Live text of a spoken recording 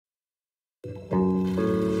The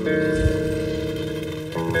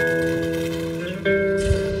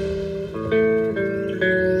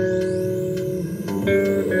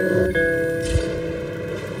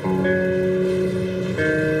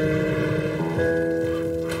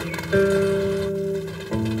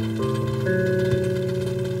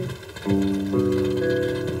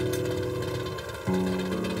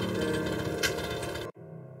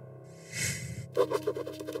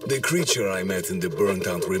creature I met in the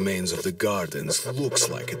burnt-out remains of the gardens looks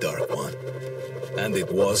like a dark one. And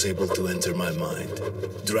it was able to enter my mind,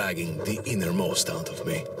 dragging the innermost out of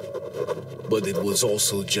me. But it was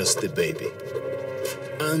also just a baby.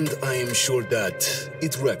 And I am sure that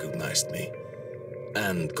it recognized me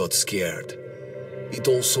and got scared. It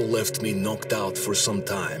also left me knocked out for some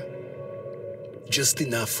time. Just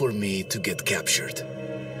enough for me to get captured.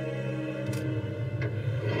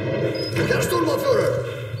 Herr Sturmbannführer!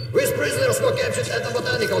 These prisoners were captured at the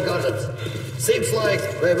botanical gardens. Seems like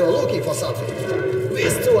they were looking for something.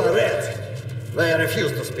 These two are red. They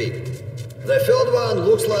refuse to speak. The third one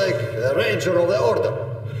looks like a ranger of the order.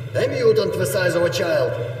 A mutant the size of a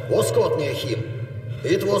child was caught near him.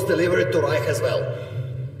 It was delivered to Reich as well.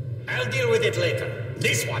 I'll deal with it later.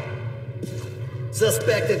 This one.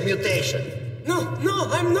 Suspected mutation. No,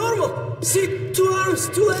 I'm normal. See, 2 arms,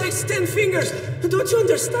 2 legs, 10 fingers. Don't you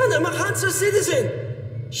understand? I'm a Hansa citizen.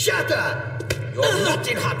 Shut up! You're not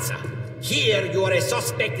in Hansa. Here you are a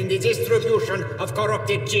suspect in the distribution of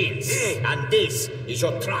corrupted genes. And this is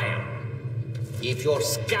your trial. If your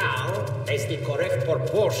skull has the correct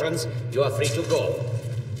proportions, you are free to go.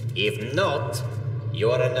 If not,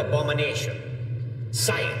 you are an abomination.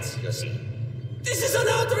 Science, you see. This is an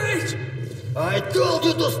outrage! I told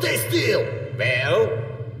you to stay still! Well?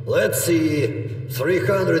 Let's see.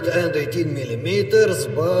 318 millimeters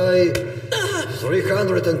by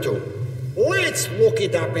 302. Let's look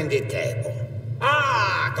it up in the table.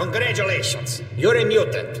 Ah, congratulations. You're a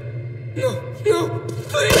mutant. No,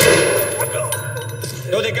 please!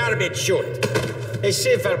 To the garbage chute. A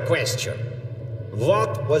simple question.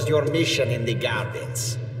 What was your mission in the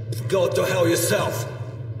gardens? Go to hell yourself,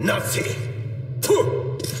 Nazi!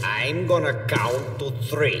 Pooh. I'm gonna count to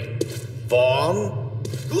 3. 1.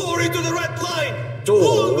 Glory to the red line! 2.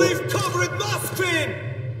 Long live Comrade Mospin!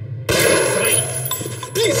 3.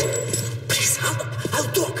 Please, I'll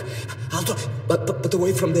talk. But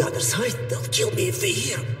away from the other side. They'll kill me if they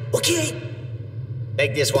hear. Okay?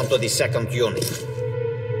 Take this one to the 2nd unit.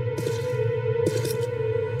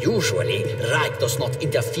 Usually, Reich does not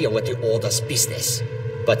interfere with the Order's business.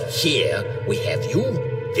 But here, we have you,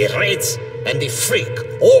 the Reds, and the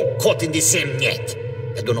Freak, all caught in the same net.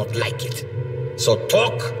 I do not like it. So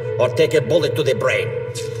talk, or take a bullet to the brain.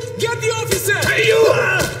 Get the officer! Hey, you!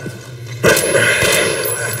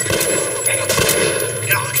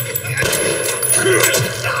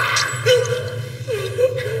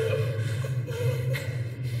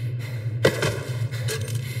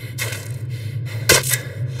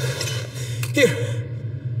 Here.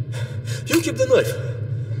 You keep the knife.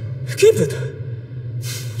 Keep it.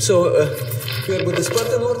 So, you're with the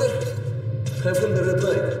Spartan order? I'm from the Red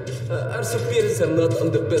Line. Our superiors are not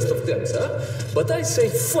on the best of terms, huh? But I say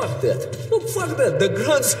fuck that. No, fuck that. The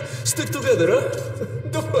grunts stick together, huh?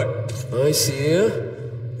 Давай. I see.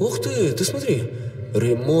 Ух ты смотри.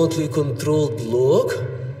 Remotely controlled lock.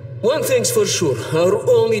 One thing's for sure. Our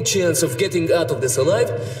only chance of getting out of this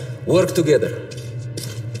alive, work together.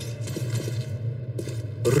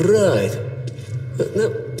 Right. Now,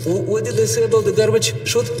 what did they say about the garbage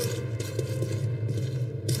chute?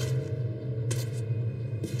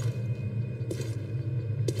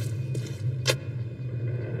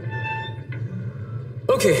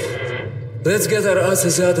 Okay, let's get our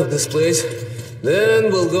asses out of this place.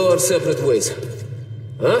 Then we'll go our separate ways.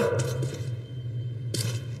 Huh?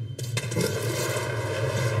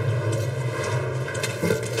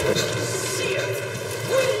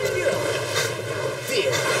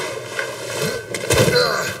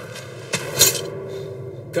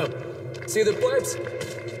 Come. See the pipes?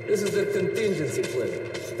 This is their contingency plan.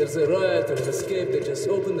 There's a riot or an escape, they just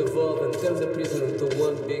open the valve and turn the prison into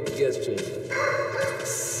one big gas chamber.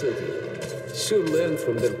 City. Sure learned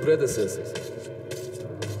from their predecessors.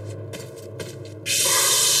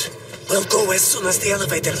 Shh! We'll go as soon as the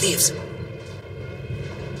elevator leaves.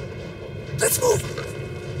 Let's move!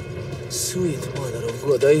 Sweet mother of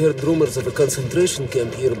God, I heard rumors of a concentration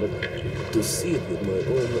camp here, but to see it with my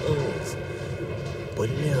own eyes.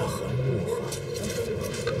 Бляха-муха.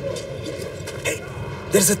 Hey,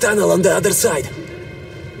 there's a tunnel on the other side.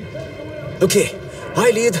 Okay, I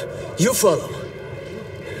lead, you follow.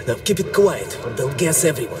 Now keep it quiet, or they'll gas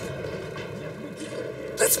everyone.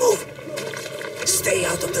 Let's move! Stay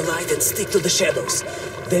out of the light and stick to the shadows.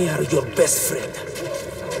 They are your best friend.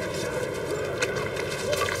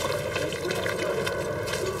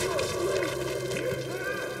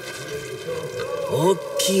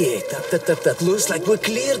 Okay, that looks like we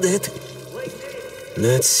cleared it.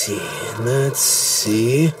 Let's see.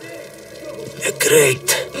 Great.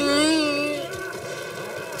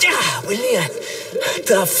 Yeah, well,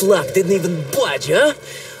 tough luck, didn't even budge, huh?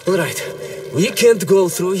 All right, we can't go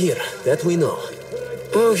through here, that we know.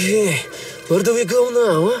 Okay, where do we go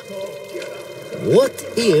now, huh? What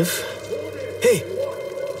if... Hey,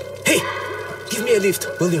 give me a lift,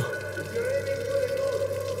 will you?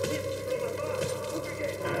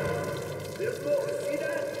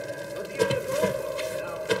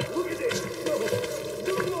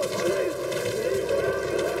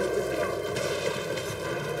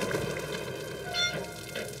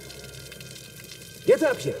 Get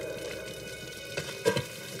up here.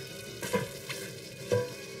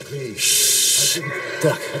 Shh.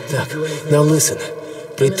 Duck. Now listen.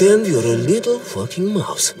 Pretend you're a little fucking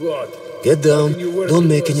mouse. What? Get down. Don't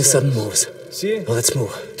make any sudden moves. See? Now let's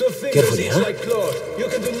move. To think Carefully, it's huh? like Claude. You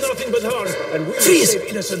can do nothing but harm, and we will Freeze! save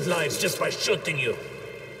innocent lives just by shooting you.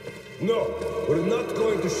 No, we're not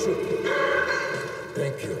going to shoot you.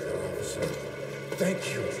 Thank you, officer.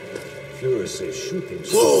 Thank you. Fuhrer says shooting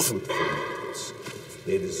Move! good for mutants.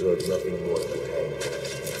 They deserve nothing more than hanging.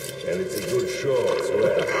 And it's a good show as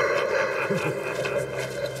well.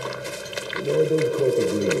 You know, I don't quite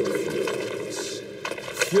agree with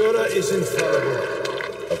Fuhrer. Fuhrer is infallible.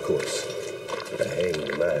 Of course. The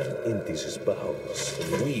hanged man empties his bowels, and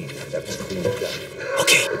we have to clean it up.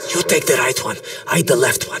 Okay, you take the right one. I the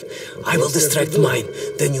left one. I will distract mine,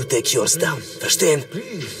 then you take yours down. Verstehen?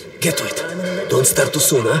 Get to it. Don't start too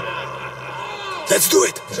soon, huh? Let's do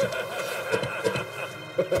it!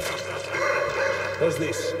 How's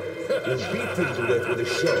this? We'll beat him to death with a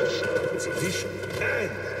shovel. It's efficient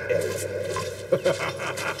and elegant.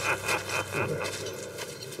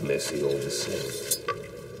 Messy all the same.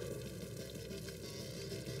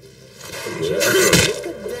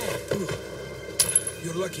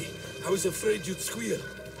 You're lucky. I was afraid you'd squeal.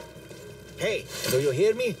 Hey, do you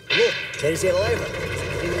hear me? Look, there's a lever.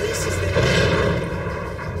 Releases them.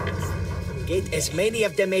 Get as many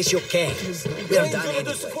of them as you can. We are done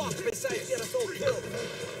anyway.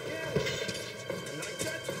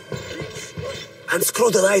 Unscrew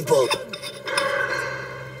the light bulb.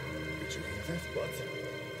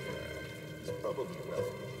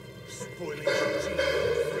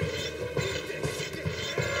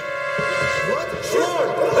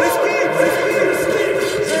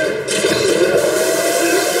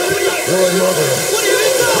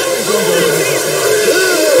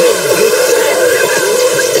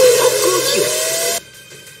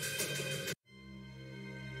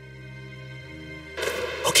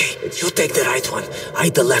 Okay, you take the right one, I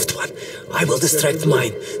the left one. I will distract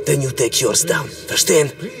mine, then you take yours down.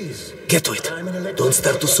 Verstehen? Get to it. Don't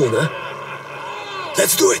start too soon, huh?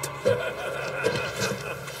 Let's do it!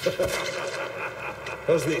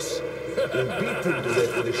 How's this? We'll beat him to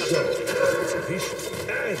death with a shovel. It's efficient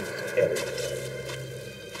and elegant.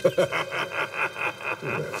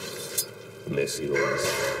 Messy always.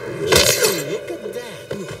 Look at that.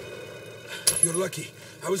 You're lucky.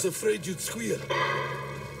 I was afraid you'd squeal.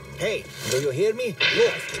 Hey, do you hear me?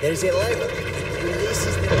 Look, there's a lever.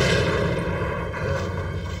 Releases them.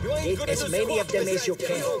 Get as many of them as you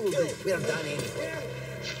can. We are done anyway.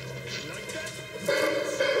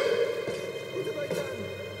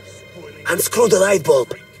 Unscrew the light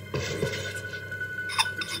bulb.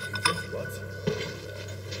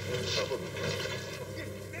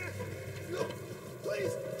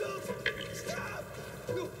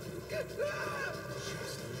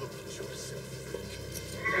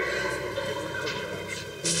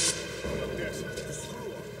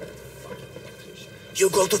 You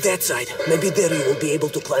go to that side. Maybe there you will be able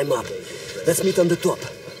to climb up. Let's meet on the top.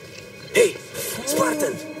 Hey,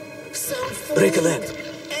 Spartan! Break a leg.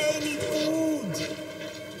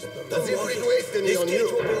 As if we'd waste any on you.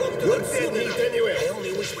 You're dead meat anyway. I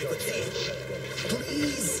only wish we could see.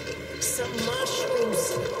 Please, some mushrooms.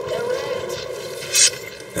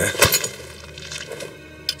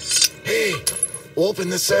 Hey! Open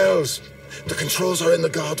the cells. The controls are in the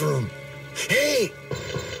guard room. Hey!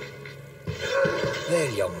 Well,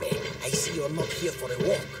 young man, I see you're not here for a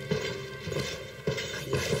walk. I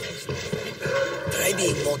like this. Try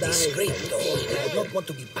being more discreet, though. I would not want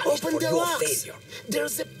to be punished Open for the your locks. failure.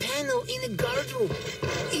 There's a panel in the guard room.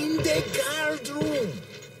 In the guard room.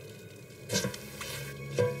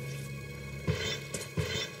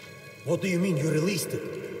 What do you mean you released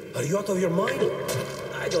it? Are you out of your mind?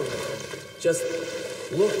 I don't know. Just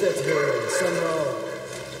looked at her and somehow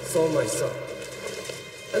saw my son.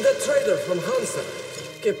 And that trader from Hansa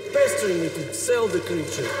kept pestering me to sell the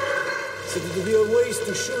creature. Said it would be a waste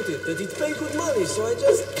to shoot it, that he'd pay good money, so I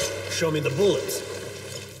just... Show me the bullets.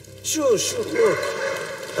 Sure, look.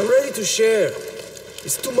 I'm ready to share.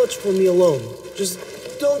 It's too much for me alone. Just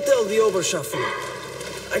don't tell the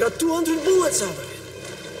Oberscharführer. I got 200 bullets out of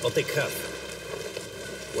it. I'll take half.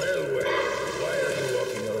 Well, why are you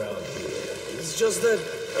walking around here? It's just that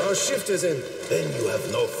our shift is in. Then you have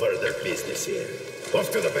no further business here. Off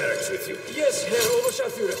to the barracks with you. Yes, Herr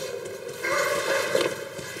Oberscharführer.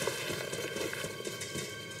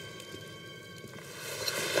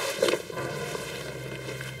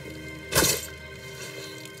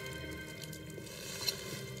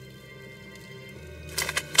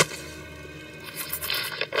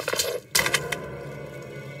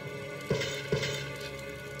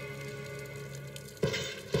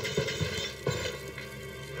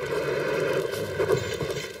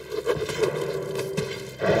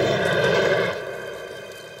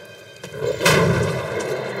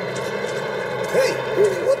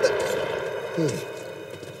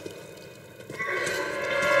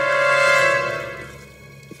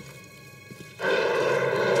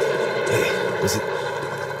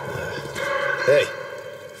 Hey,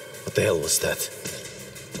 what the hell was that?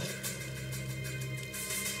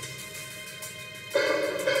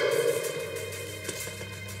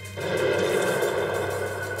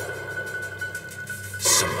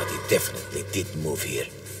 Somebody definitely did move here.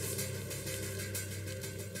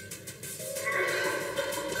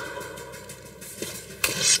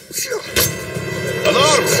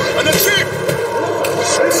 Alarm! An achieve!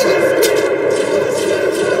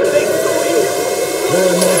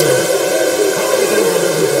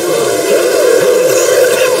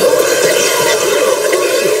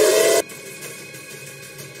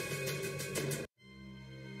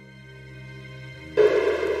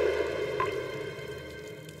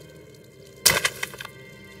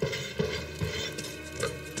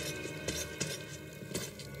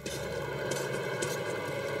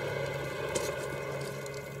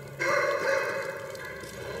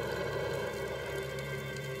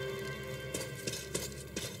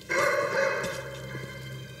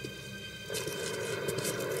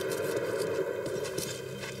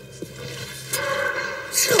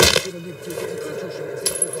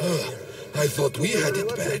 I thought we had it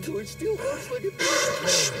bad.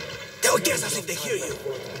 They'll guess us if they hear you.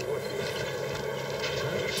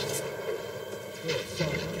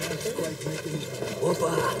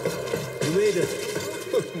 Опа! You made it.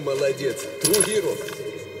 Молодец. True hero.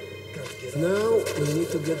 Now, we need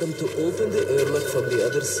to get them to open the airlock from the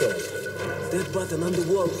other side. That button on the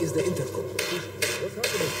wall is the intercom.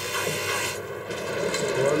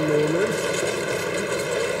 One moment.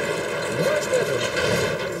 Much better.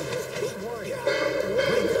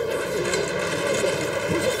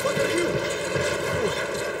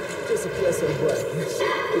 Just a passerby.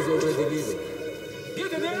 He's already leaving.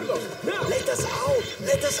 Get an airlock! Now! Let us out!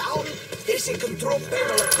 Let us out! There's a control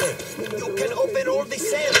panel up there. You can open all the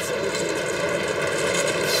cells.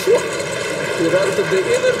 We're out of the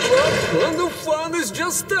inner block, and the fun is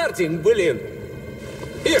just starting, блин.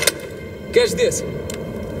 Here, catch this.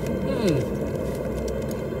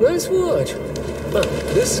 Nice watch.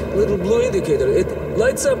 This little blue indicator, it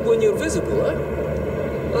lights up when you're visible, huh?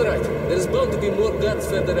 Alright, there's bound to be more guards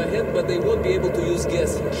further ahead, but they won't be able to use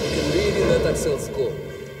gas. You can really let ourselves go.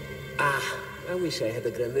 I wish I had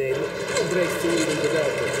a grenade. I'll break through even without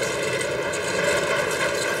it.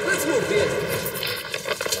 Let's move, Pietro.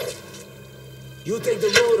 You take the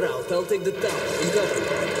low route, I'll take the top. In copy.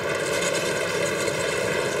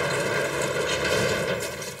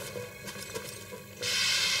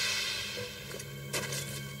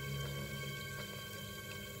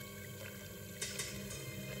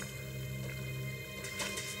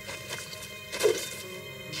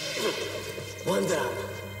 One down.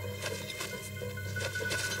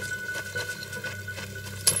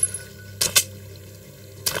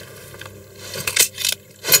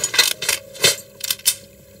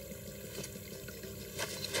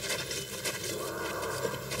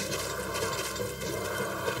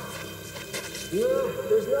 No,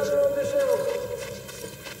 there's nothing on the shelf.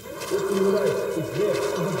 Look to the right. It's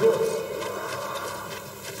next to the box.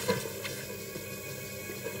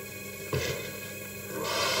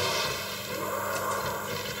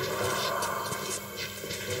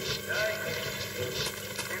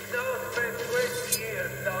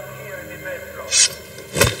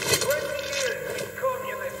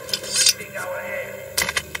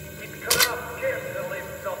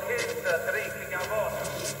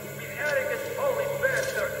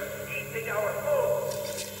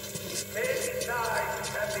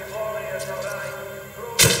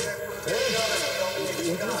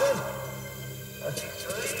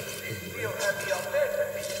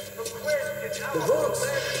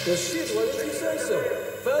 shit, why didn't you say so?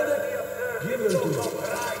 Found it? Give them to me.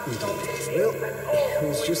 Well, it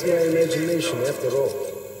was just my imagination after all.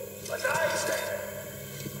 But I say,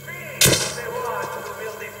 we are the ones who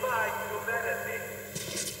will defy humanity.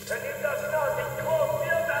 And it does not include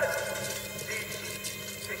builders. This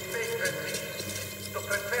sacred mission to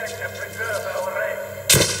protect and preserve our race.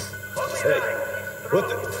 Only Hey, I what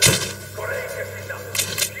the... courageous enough,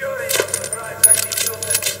 pure enough to try to execute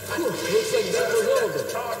Looks like that was all of them.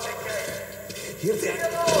 Hear that?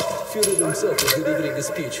 Führer himself is delivering a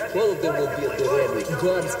speech. All of them will be at the rally.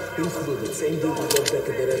 Guards included. Same day we got back at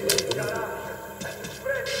the red light.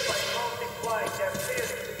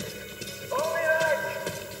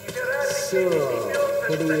 So,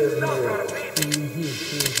 what do we have now?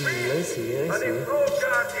 I see. Hey,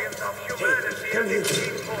 come here.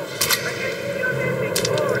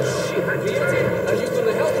 Are you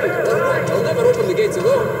gonna help me? I'll never open the gates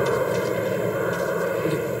alone.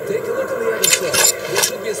 Okay, take a look on the other side. There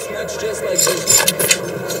should be a switch just like this.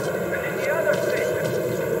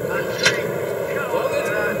 Found it?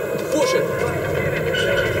 Push it.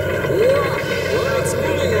 Well, it's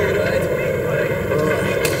moving all right.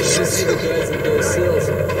 You should see the guys in those cells.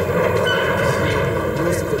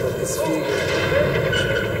 Most of them are disfigured.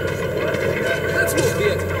 Let's move,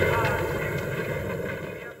 Viet.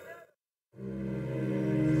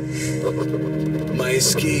 My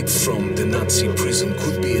escape from the Nazi prison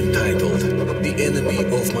could be entitled "The Enemy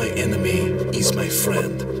of My Enemy is My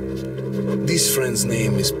Friend." This friend's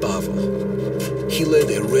name is Pavel. He led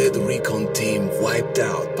a red recon team wiped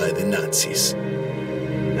out by the Nazis.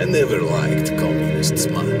 I never liked communists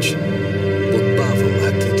much, but Pavel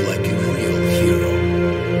acted like a real hero.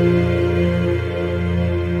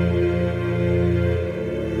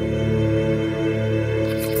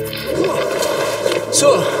 So,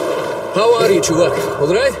 how are you, Chuvak?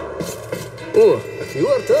 All right? Oh, you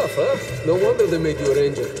are tough, huh? No wonder they made you a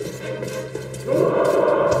ranger.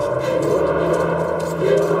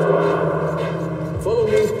 Follow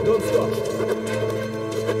me, don't stop.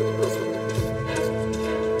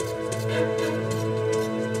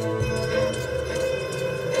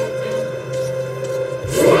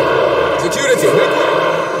 Security, make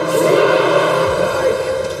way!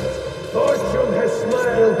 Fortune has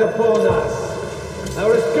smiled upon us.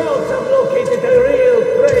 Our scouts have located a real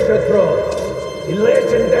treasure trove. The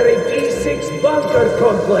legendary D6 bunker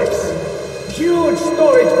complex. Huge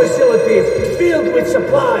storage facilities filled with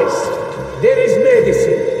supplies. There is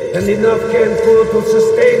medicine and enough canned food to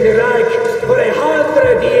sustain the Reich for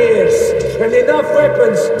 100 years. And enough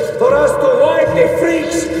weapons for us to wipe the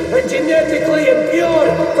freaks and genetically impure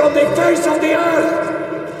from the face of the earth.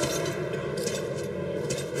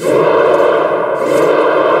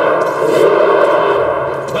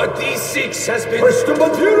 But D6 has been...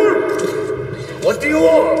 What do you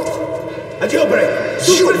want? A jailbreak!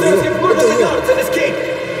 Supervisors murder the guards and escape!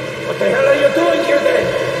 What the hell are you doing here then?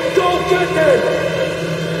 Go get them!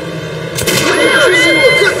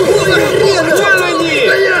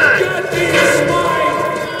 Get these spies!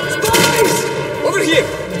 Spies! Over here!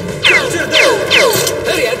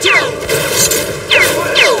 Hurry, jump!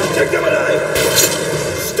 Take them alive!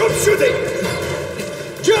 Stop shooting!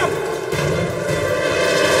 Jump!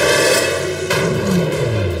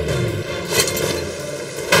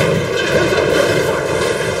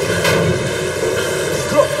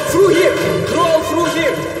 Through here! Crawl through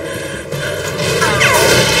here!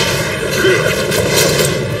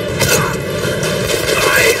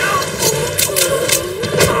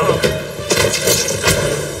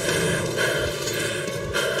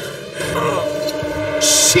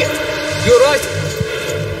 Shit! You right?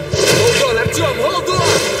 Hold on, Artyom, hold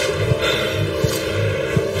on!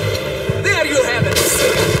 There you have it!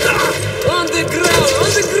 On the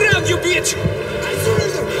ground, you bitch! I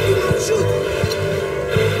surrender! Do not shoot!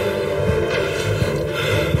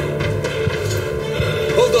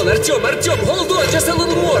 Hold on, Artyom, hold on, just a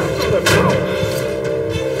little more!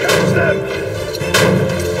 Catch them!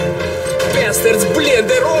 Bastards, блин,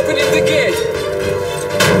 they're opening the gate!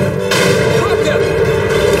 Drop them!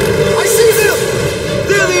 I see them!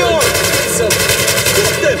 There they are! Stop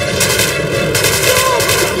them! Stop!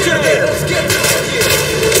 Okay, let's get out of here!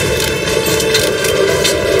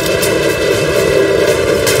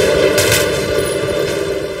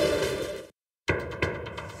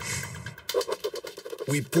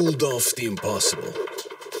 We pulled off the impossible.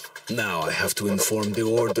 Now I have to inform the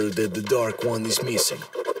Order that the Dark One is missing,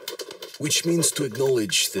 which means to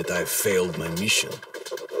acknowledge that I've failed my mission.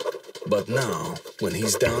 But now, when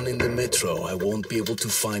he's down in the metro, I won't be able to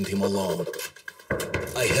find him alone.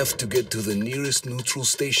 I have to get to the nearest neutral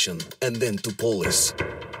station and then to Polis,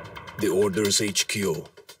 the Order's HQ.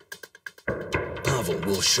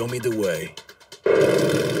 rifle will show me the way.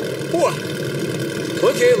 Whoa!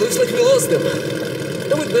 Okay, looks like we lost them.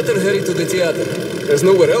 I would better hurry to the theater. There's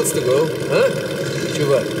nowhere else to go, huh?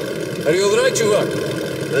 Chuvak. Are you alright, Chuvak?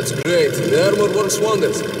 That's great. The armor works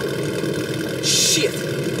wonders. Shit!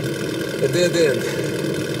 A dead end.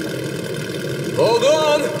 Hold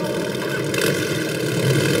on!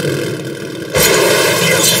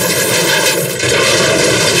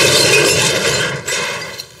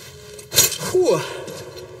 Whew.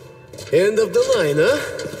 End of the line, huh?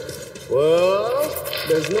 Well,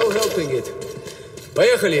 there's no helping it.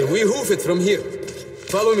 Поехали, we hoof it from here.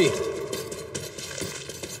 Follow me.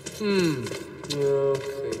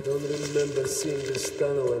 Okay, don't remember seeing this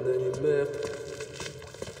tunnel on any map.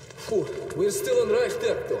 Whew. We're still on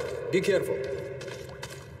Reichstag, though. Be careful.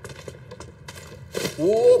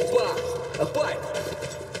 Опа! A pipe!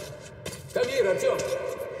 Come here, Artyom.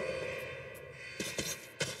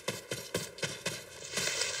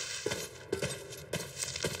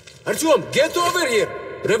 Artyom, get over here!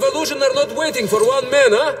 Revolution are not waiting for one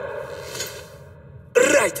man, huh?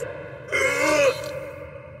 Right!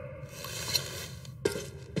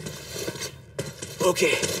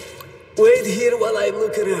 Okay. Wait here while I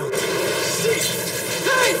look around. Hey!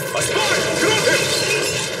 A spy! Drop him!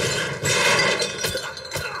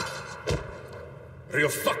 Real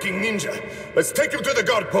fucking ninja. Let's take him to the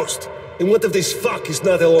guard post. And what if this fuck is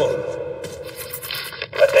not alone?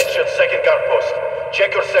 Attention, second guard post.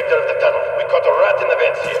 Check your sector of the tunnel. We caught a rat in the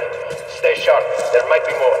vents here. Stay sharp. There might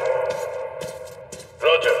be more.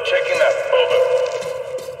 Roger. Checking up. Over.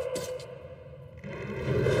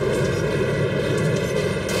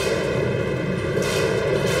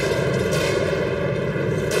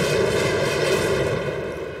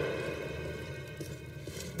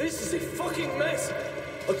 This is a fucking mess!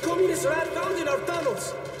 A communist rat found in our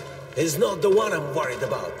tunnels! It's not the one I'm worried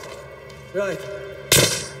about. Right.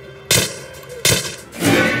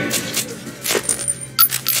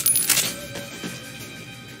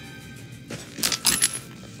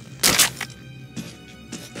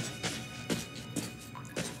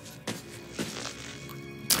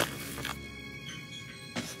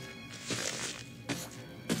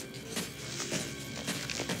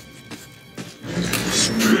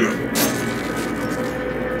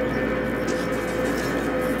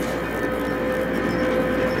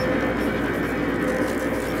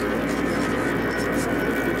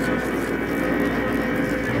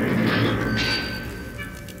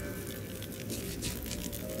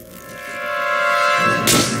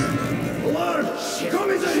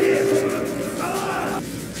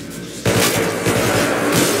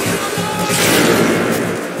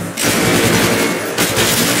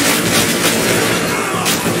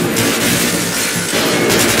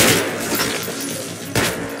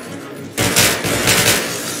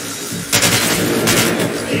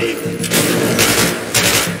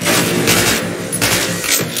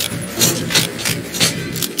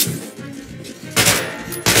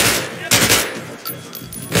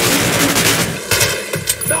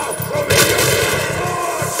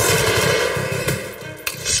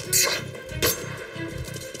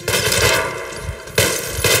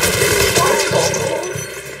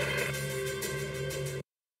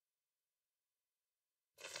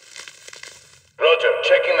 Roger.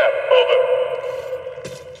 Checking up. Over.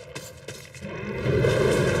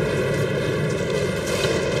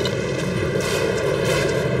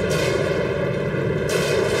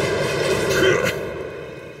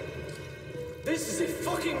 This is a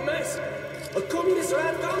fucking mess! A communist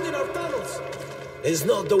rat found in our tunnels! It's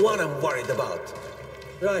not the one I'm worried about.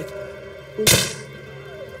 Right.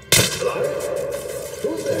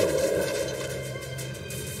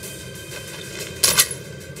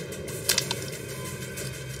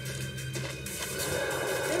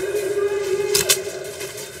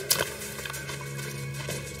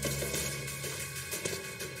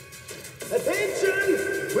 Attention!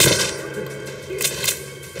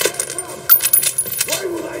 Why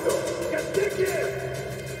would I know? Get back here!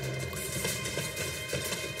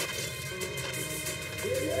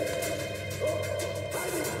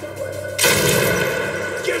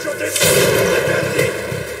 Casualties!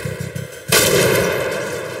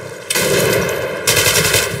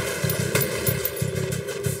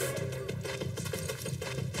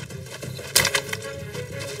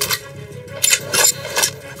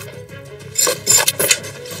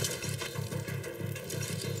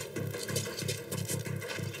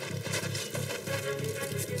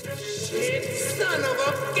 Son of a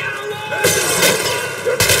gallows!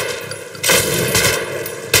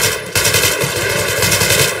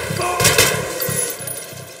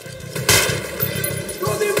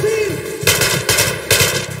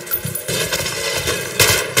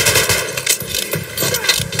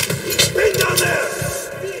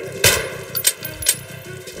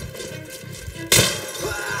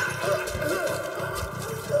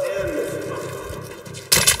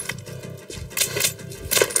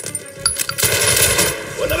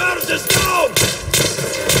 us down!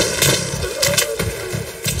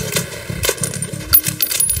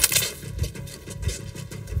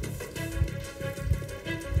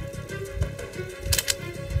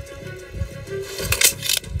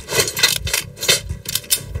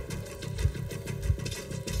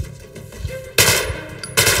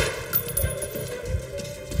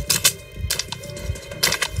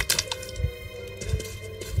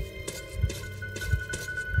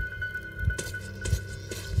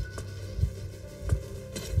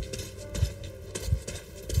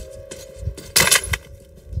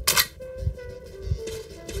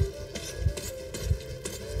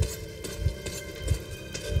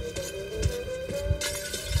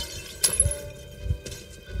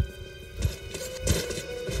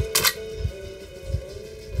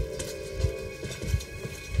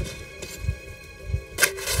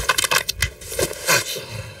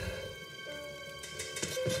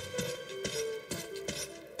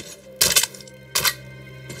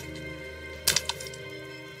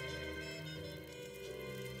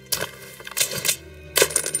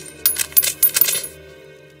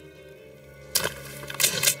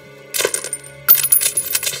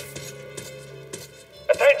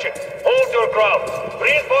 Attention! Hold your ground.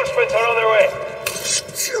 Reinforcements are on their way.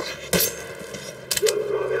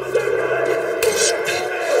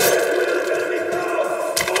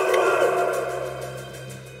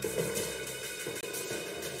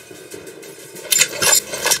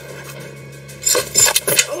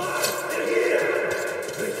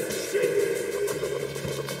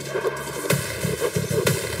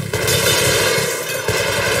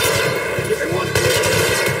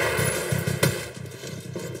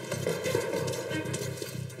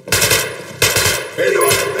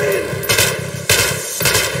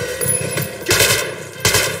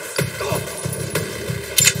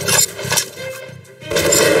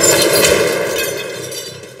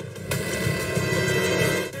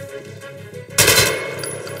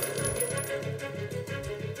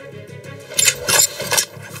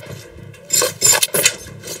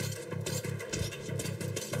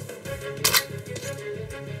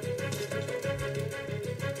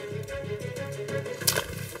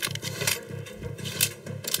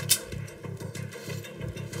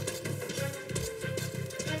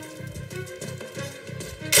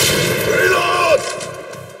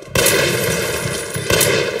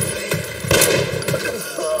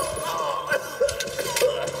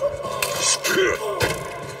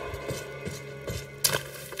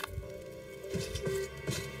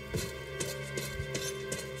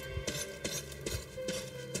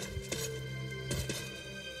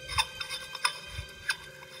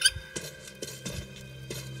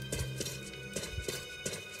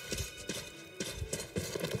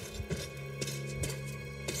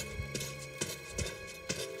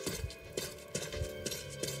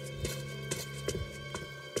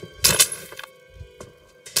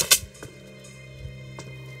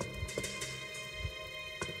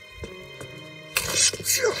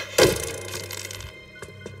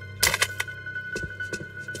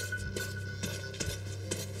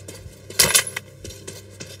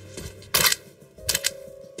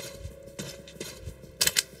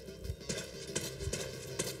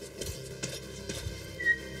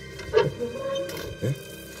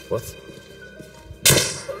 What?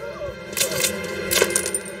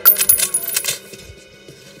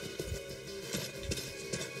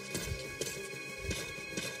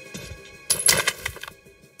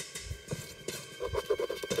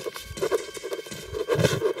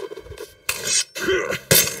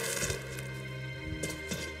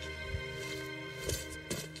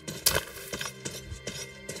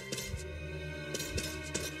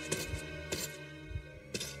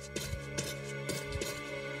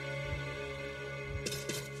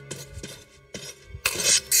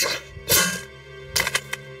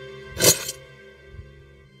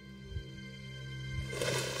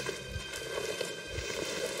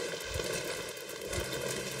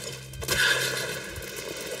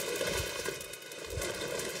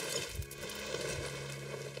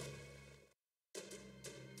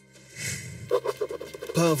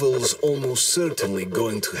 Pavel's almost certainly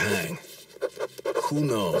going to hang. Who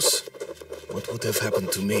knows what would have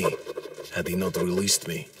happened to me had he not released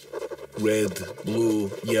me? Red,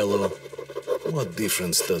 blue, yellow, what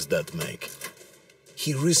difference does that make?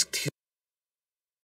 He risked his